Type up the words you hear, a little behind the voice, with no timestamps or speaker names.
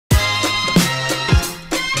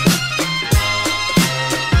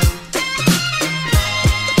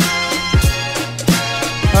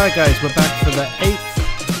Alright guys, we're back for the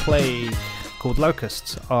 8th plague called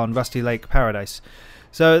Locusts on Rusty Lake Paradise.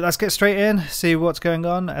 So let's get straight in, see what's going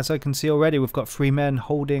on. As I can see already, we've got 3 men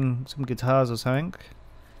holding some guitars or something.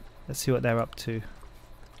 Let's see what they're up to.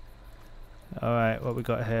 Alright, what we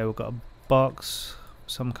got here? We've got a box,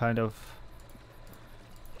 some kind of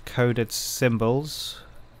coded symbols.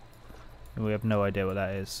 And we have no idea what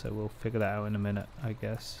that is, so we'll figure that out in a minute, I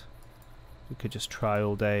guess. We could just try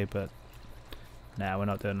all day, but nah, we're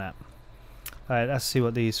not doing that. Alright, let's see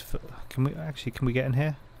what these... Can we get in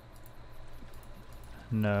here?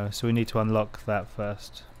 No, so we need to unlock that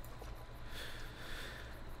first.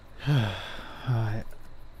 Alright.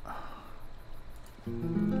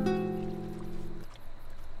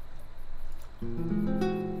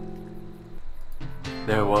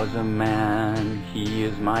 There was a man, he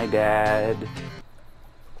is my dad.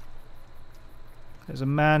 There's a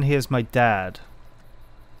man, he is my dad.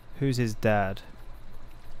 Who's his dad?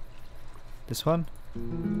 This one?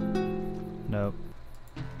 Nope.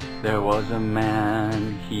 There was a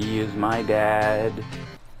man, he is my dad.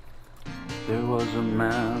 There was a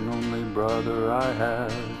man, only brother I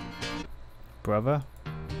had. Brother?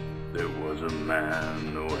 There was a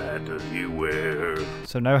man, no hat does he wear.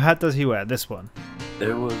 So no hat does he wear, this one.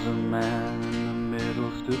 There was a man in the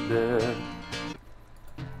middle stood there.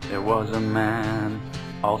 There was a man,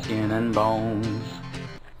 all skin and bones.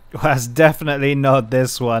 Well, that's definitely not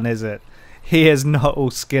this one, is it? He is not all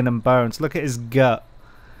skin and bones. Look at his gut.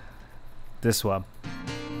 This one.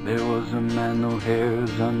 There was a man, no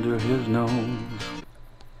hairs under his nose.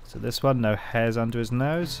 So this one, no hairs under his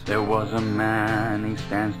nose. There was a man, he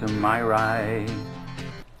stands to my right.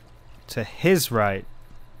 To his right.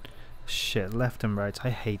 Shit, left and right. I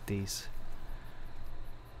hate these.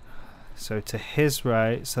 So to his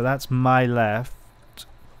right. So that's my left. So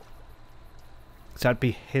that'd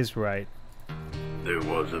be his right. There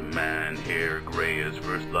was a man, hair gray as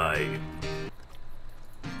first light.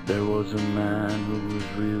 There was a man who was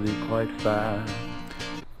really quite fat.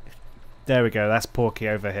 There we go, that's Porky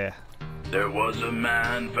over here. There was a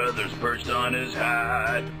man, feathers perched on his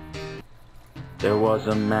hat. There was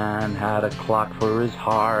a man, had a clock for his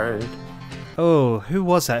heart. Oh, who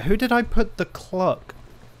was that? Who did I put the clock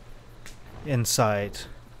inside?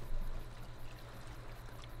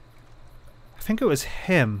 I think it was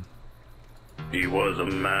him. He was a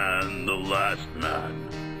man, the last man,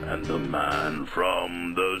 and the man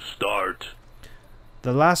from the start.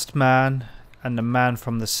 The last man and the man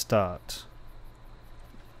from the start.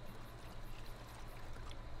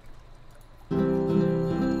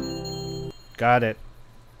 Got it.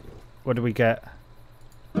 What do we get?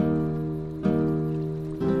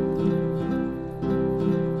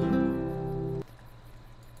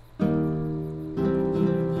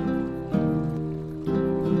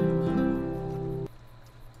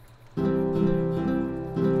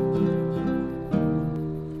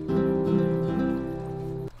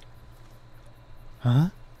 Huh?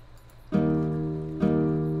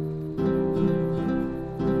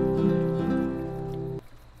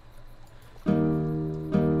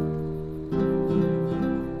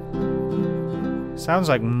 Sounds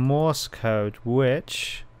like Morse code,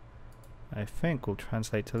 which I think will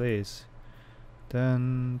translate to these.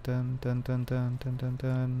 Dun dun dun dun dun dun dun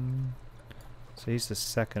dun. So he's the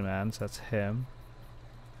second man, so that's him.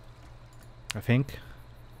 I think.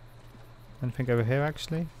 Anything over here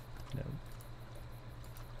actually? No.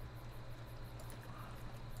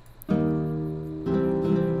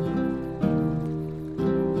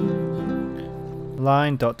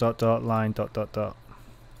 Line dot dot dot line dot dot dot.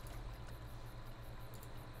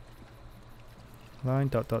 Line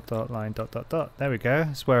dot dot dot line dot dot dot. There we go.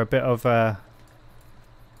 That's where a bit of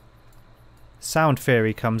sound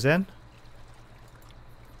theory comes in.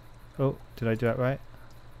 Oh, did I do that right?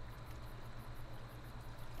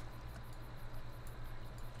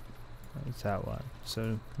 That was that one.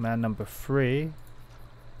 So man number 3.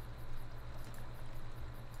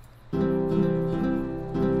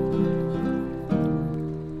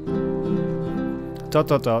 Dot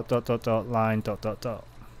dot dot dot dot dot line dot dot dot.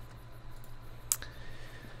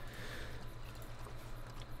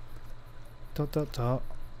 Dot dot dot.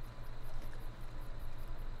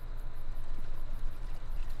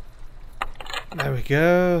 There we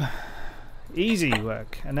go. Easy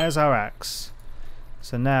work. And there's our axe.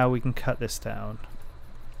 So now we can cut this down.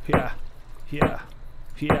 Here. Here.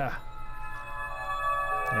 Here.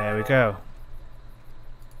 There we go.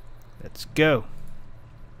 Let's go.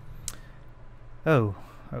 Oh,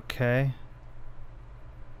 okay.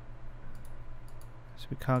 So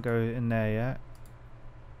we can't go in there yet.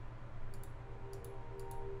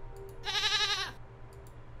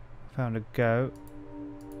 Found a goat.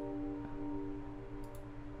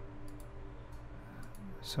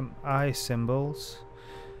 Some eye symbols.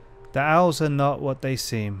 The owls are not what they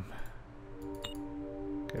seem.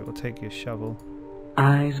 Okay, we'll take your shovel.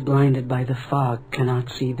 Eyes blinded by the fog cannot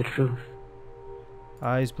see the truth.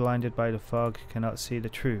 Eyes blinded by the fog cannot see the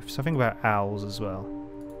truth. Something about owls as well.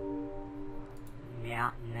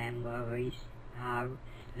 Memories are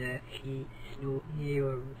the key to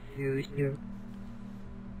your future.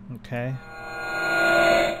 Okay.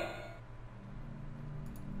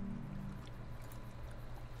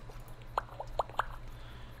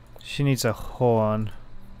 She needs a horn.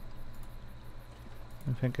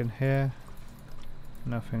 Anything in here?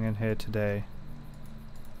 Nothing in here today.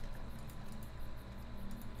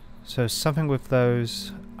 So something with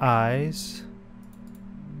those eyes.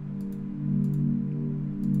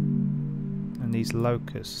 And these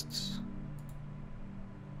locusts.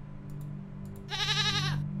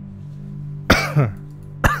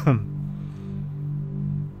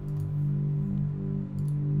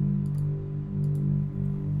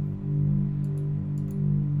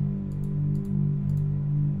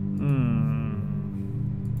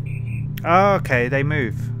 Oh, okay, they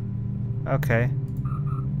move. Okay.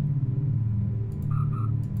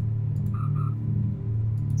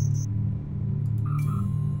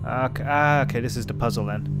 Okay, okay, this is the puzzle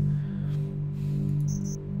then.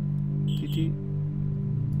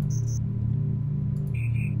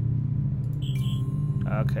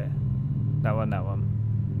 Okay. That one, that one.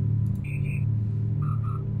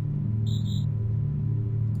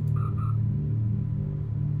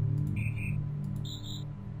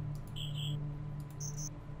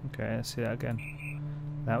 Okay, let's see that again.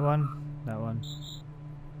 That one, that one.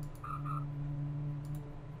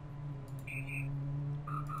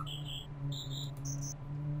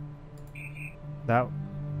 That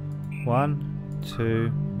 1,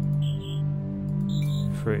 2,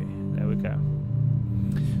 3. There we go.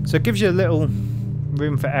 So it gives you a little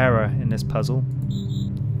room for error in this puzzle.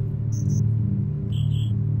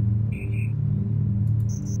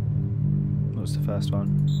 What was the first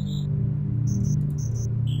one?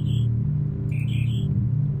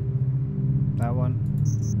 That one.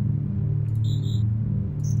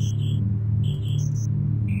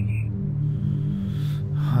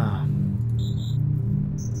 Huh.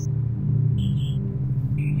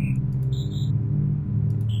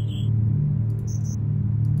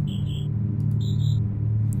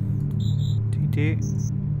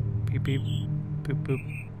 Beep beep boop boop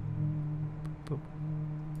boop.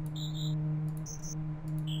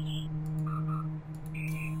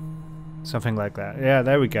 Something like that. Yeah,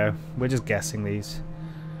 there we go. We're just guessing these.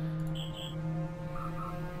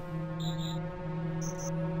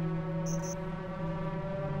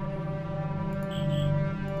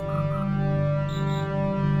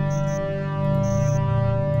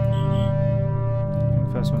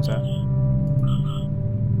 First one's out.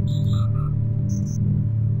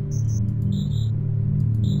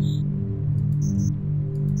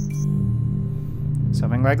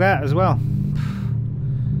 Something like that as well.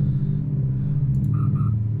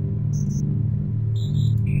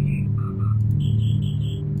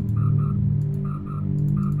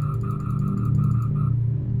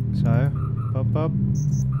 So, bob bob.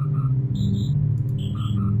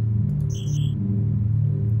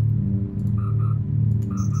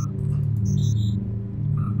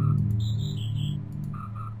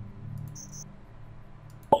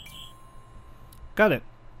 Got it.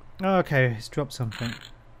 Okay, he's dropped something.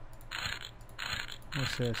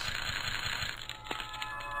 What's this?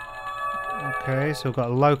 Okay, so we've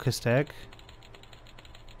got a locust egg.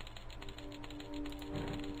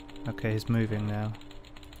 Okay, he's moving now.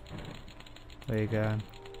 There you go.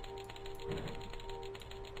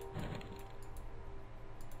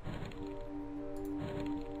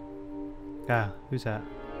 Ah, who's that?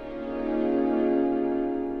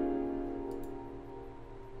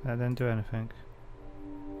 That didn't do anything.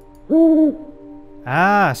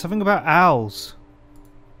 Ah, something about owls.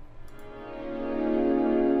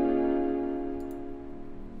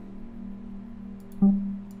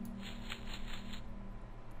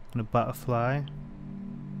 And a butterfly.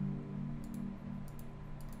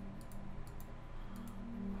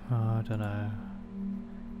 Oh, I don't know.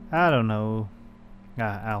 I don't know.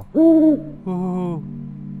 Ah, owl. Ooh.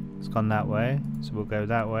 It's gone that way, so we'll go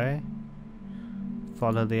that way.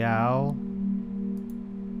 Follow the owl.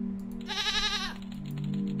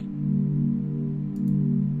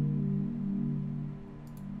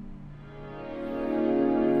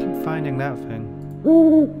 Keep finding that thing.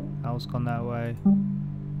 Owl's gone that way.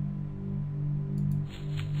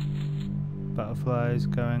 Butterflies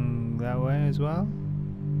going that way as well.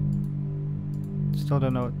 Still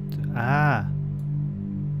don't know what to, ah!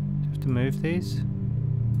 Do you have to move these?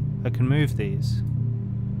 I can move these.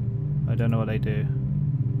 I don't know what they do.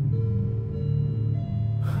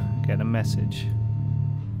 Get a message.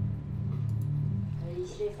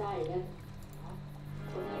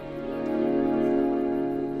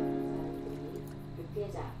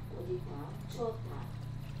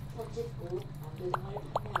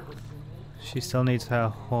 She still needs her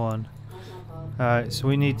horn. Alright, so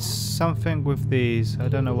we need something with these. I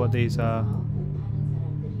don't know what these are.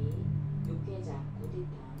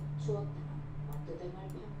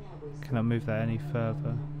 Cannot move that any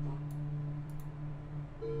further.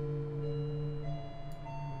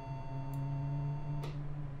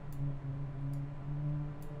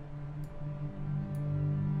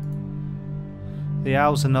 The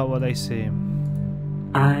owls are not what they seem.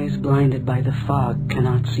 Eyes blinded by the fog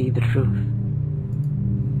cannot see the truth.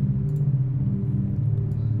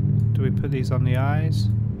 Do we put these on the eyes?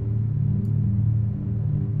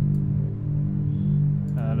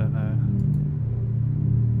 I don't know.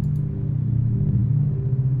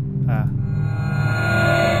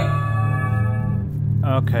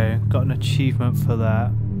 Ah. Okay, got an achievement for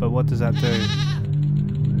that, but what does that do?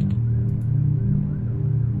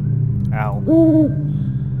 Ow.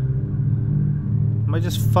 Am I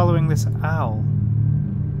just following this owl?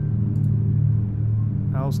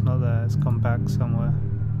 Owl's not there, it's gone back somewhere.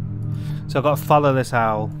 So I've got to follow this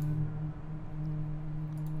owl.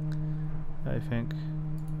 I think.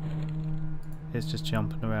 It's just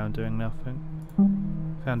jumping around doing nothing.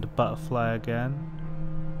 Found a butterfly again.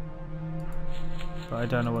 But I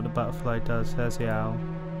don't know what the butterfly does. There's the owl.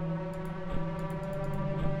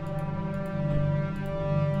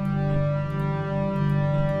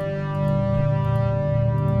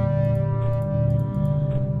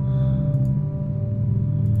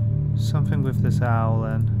 Something with this owl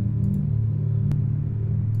then.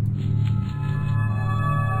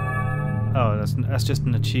 Oh, that's just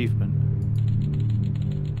an achievement.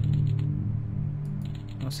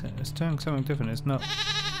 What's it? It's doing something different. It's not.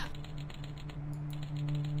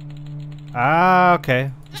 Ah,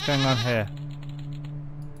 okay. What's going on here?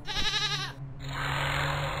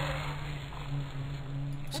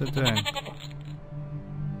 What's it doing?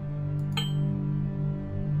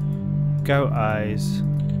 Goat eyes.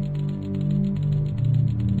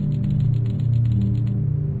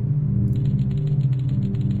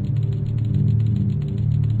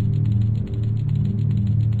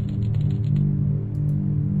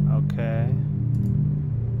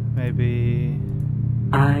 Maybe...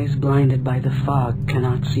 Eyes blinded by the fog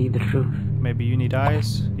cannot see the truth. Maybe you need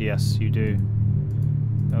eyes? Yes, you do.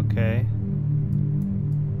 Okay.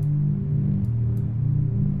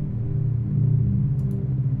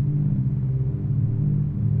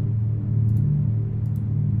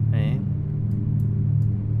 Eh?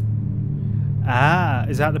 Ah,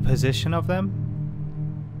 is that the position of them?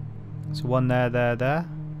 So one there, there, there.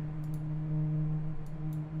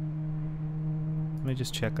 Let me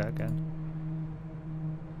just check that again.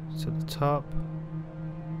 So the top.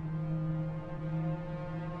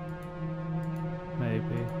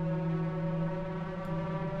 Maybe.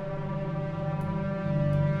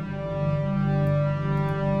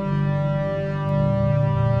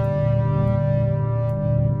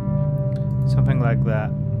 Something like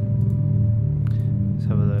that. Let's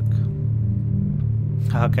have a look.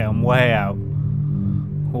 Okay, I'm way out.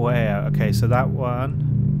 Way out. Okay, so that one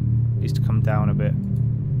needs to come down a bit.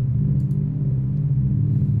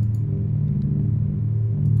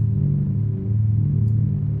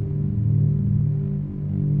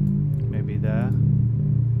 Maybe there.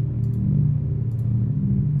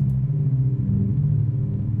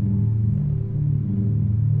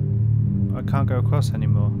 I can't go across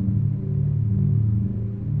anymore.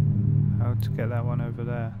 How to get that one over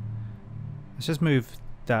there? Let's just move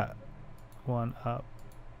that one up.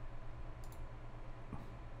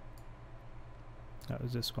 That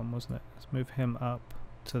was this one, wasn't it? Let's move him up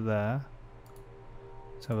to there.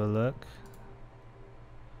 Let's have a look.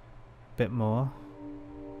 A bit more.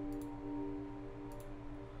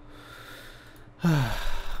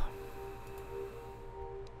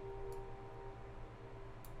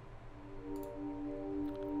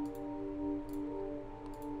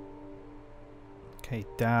 Okay,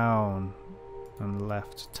 down and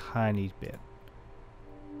left a tiny bit.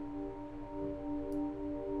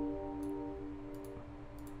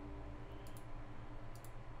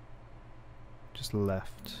 Just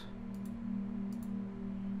left.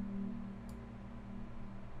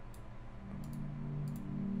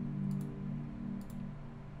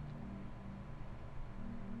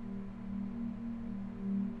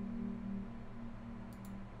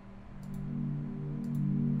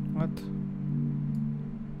 What?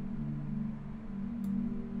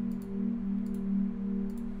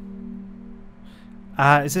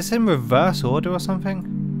 Is this in reverse order or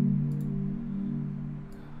something?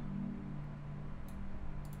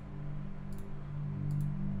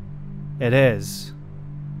 It is.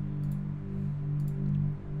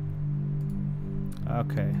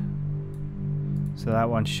 Okay. So that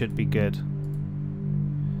one should be good.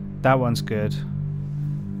 That one's good.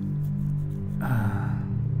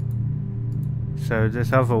 So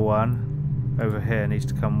this other one over here needs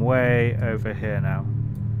to come way over here now.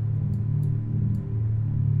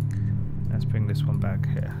 Let's bring this one back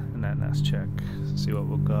here and then let's check, see what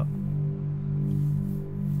we've got.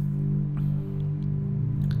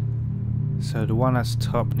 So the one that's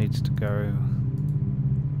top needs to go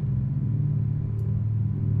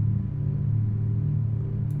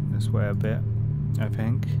this way a bit, I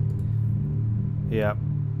think. Yep.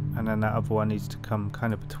 And then that other one needs to come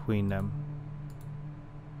kind of between them.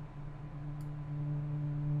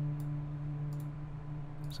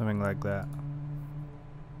 Something like that.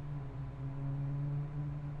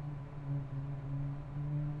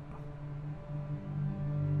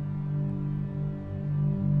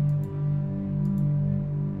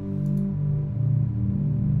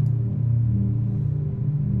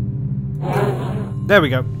 There we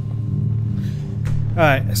go.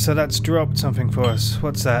 Alright, so that's dropped something for us.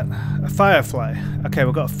 What's that? A firefly. Okay,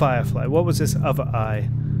 we've got a firefly. What was this other eye?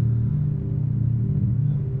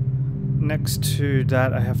 Next to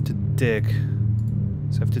that I have to dig.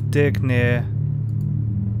 So I have to dig near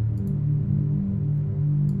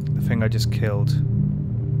the thing I just killed.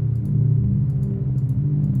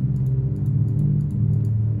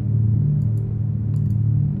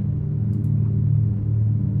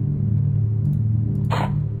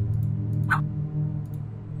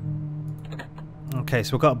 Okay,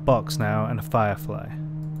 so we've got a box now and a firefly.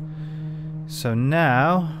 So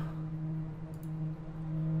now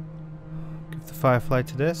give the firefly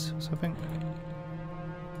to this or something?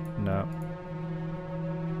 No.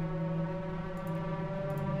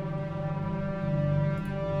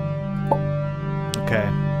 Okay.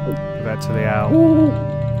 Give that to the owl.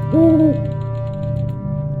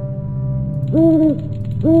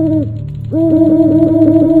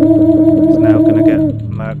 He's now gonna get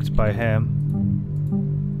murked by him.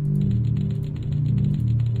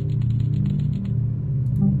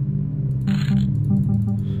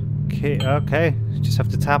 Okay, just have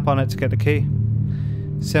to tap on it to get the key.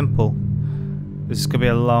 Simple. This is going to be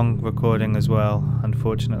a long recording as well,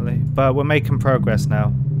 unfortunately. But we're making progress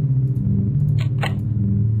now.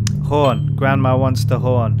 Horn. Grandma wants the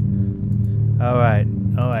horn. Alright,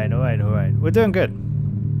 alright, alright, alright. We're doing good.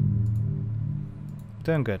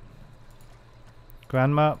 Doing good.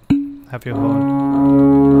 Grandma, have your horn.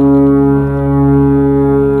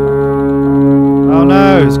 Oh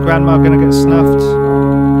no, is Grandma going to get snuffed?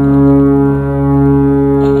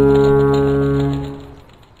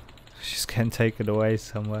 Getting taken away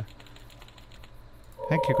somewhere.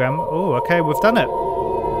 Thank you, Grandma. Oh, okay, we've done it.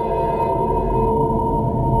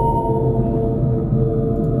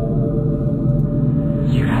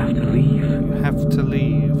 You have to leave. You have to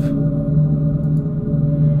leave.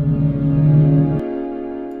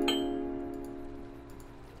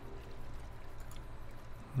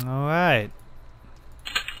 Alright.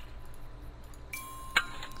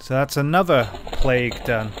 So that's another plague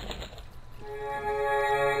done.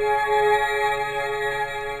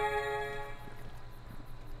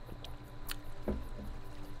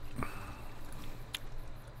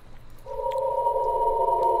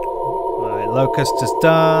 Locust is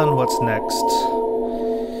done. What's next?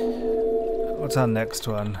 What's our next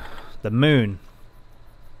one? The moon.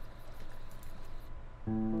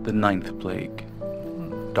 The 9th plague.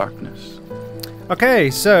 Darkness.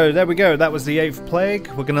 Okay, so there we go. That was the 8th plague.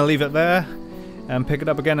 We're going to leave it there and pick it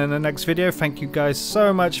up again in the next video. Thank you guys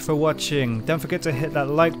so much for watching. Don't forget to hit that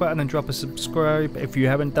like button and drop a subscribe if you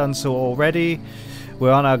haven't done so already.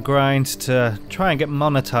 We're on our grind to try and get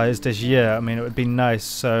monetized this year. I mean, it would be nice,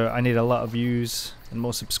 so I need a lot of views and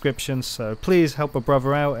more subscriptions, so please help a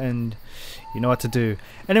brother out and you know what to do.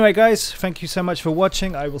 Anyway guys, thank you so much for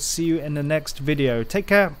watching. I will see you in the next video. Take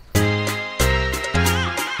care.